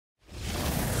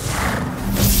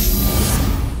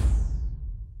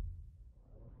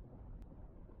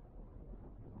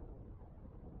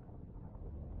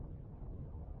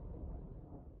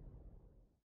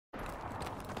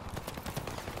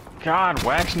God,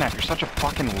 Waxnap, you're such a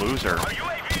fucking loser. Our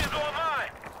UAV is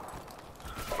online.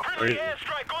 Friendly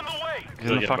airstrike on the way. He's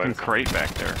in the fucking crate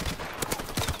back there.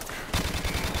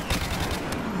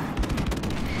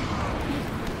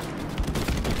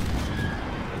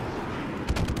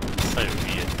 So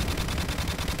weird.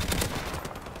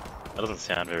 That doesn't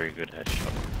sound very good,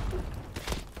 headshot.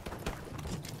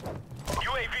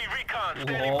 UAV recon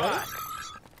standing by.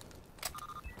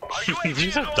 Our UAV He's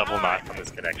is a double online. knife on this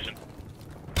connection.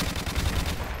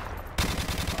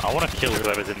 I want to kill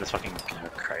whoever's in this fucking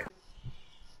crate.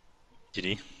 Did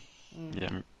he? Yeah,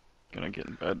 I'm gonna get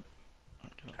in bed.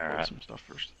 I'm gonna Alright. load some stuff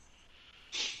first.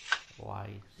 Why?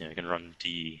 Yeah, we can run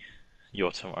D.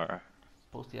 Your tomorrow.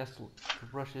 Suppose he has to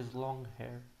brush his long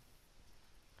hair.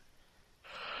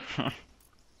 You're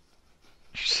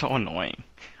so annoying.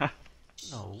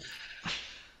 No.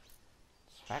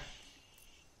 It's fact.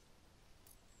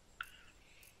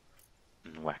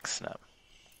 And wax snap.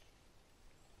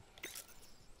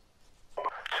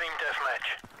 Team deathmatch.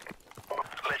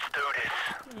 Let's do this.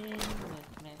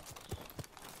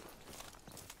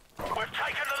 We've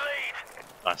taken the lead.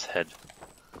 Nice head.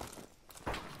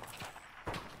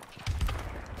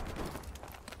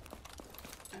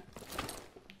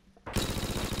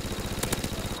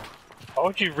 Why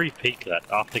would you re-peek that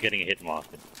after getting a hit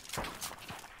marker?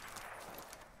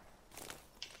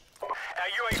 Our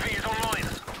UAV is online.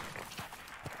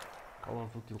 Call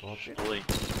of Duty Rocket.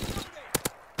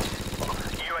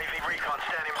 UAV recon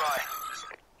standing by.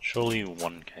 Surely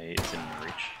 1k is in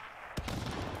reach.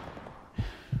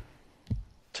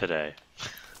 Today.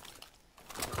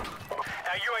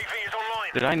 Our UAV is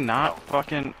online. Did I not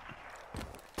fucking...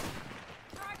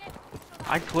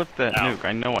 I clipped that Ow. nuke,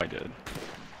 I know I did.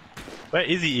 Where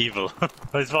is he evil?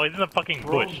 He's in the fucking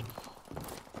bush.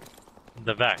 In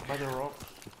the back. By the rock.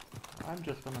 I'm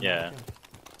just gonna Yeah. knock him.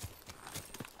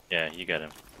 Yeah, you get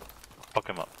him. Fuck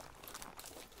him up.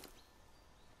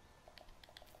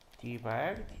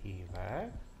 Teabag,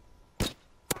 teabag.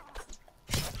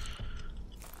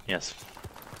 Yes.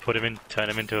 Put him in, turn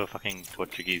him into a fucking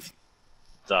Portuguese.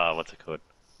 What's it called?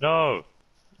 No!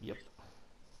 Yep.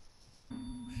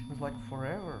 Seems like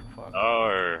forever, fuck.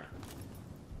 Oh!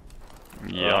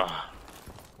 Yeah.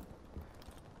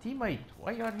 Teammate,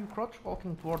 why are you crouch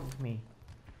walking towards me?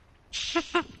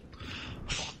 What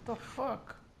the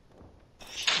fuck?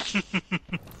 He's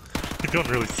going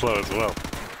really slow as well.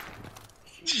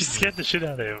 She scared the shit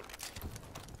out of him.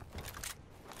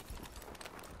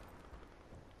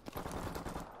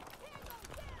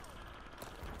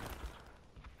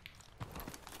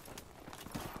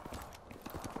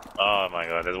 Oh my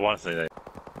god, there's one thing there.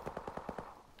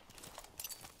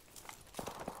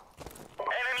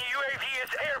 Enemy UAV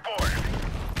is airborne.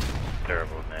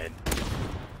 Terrible nade.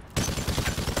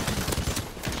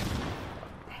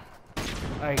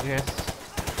 I guess.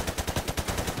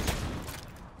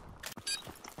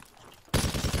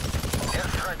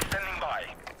 Airstrike standing by.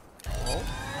 Oh?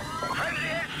 Friendly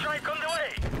airstrike on the way.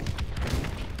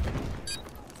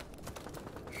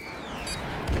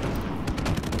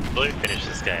 Will you finish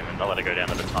this game and not let it go down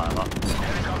to the timer?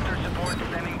 Helicopter support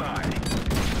standing by.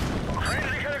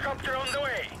 Friendly helicopter on the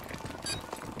way.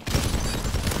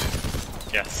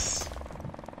 Yes.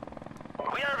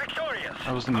 We are victorious.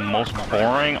 That was the most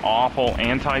boring, awful,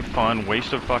 anti-fun,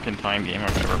 waste of fucking time game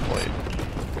I've ever played.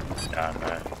 Yeah,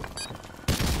 no.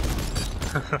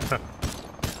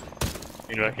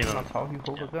 You reckon? That's not how you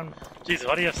hold a gun. Jeez,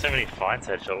 why do you have so many finds,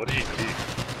 headshot? What did you do?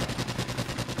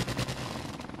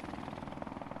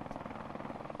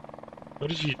 What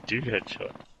did you do,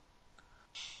 headshot?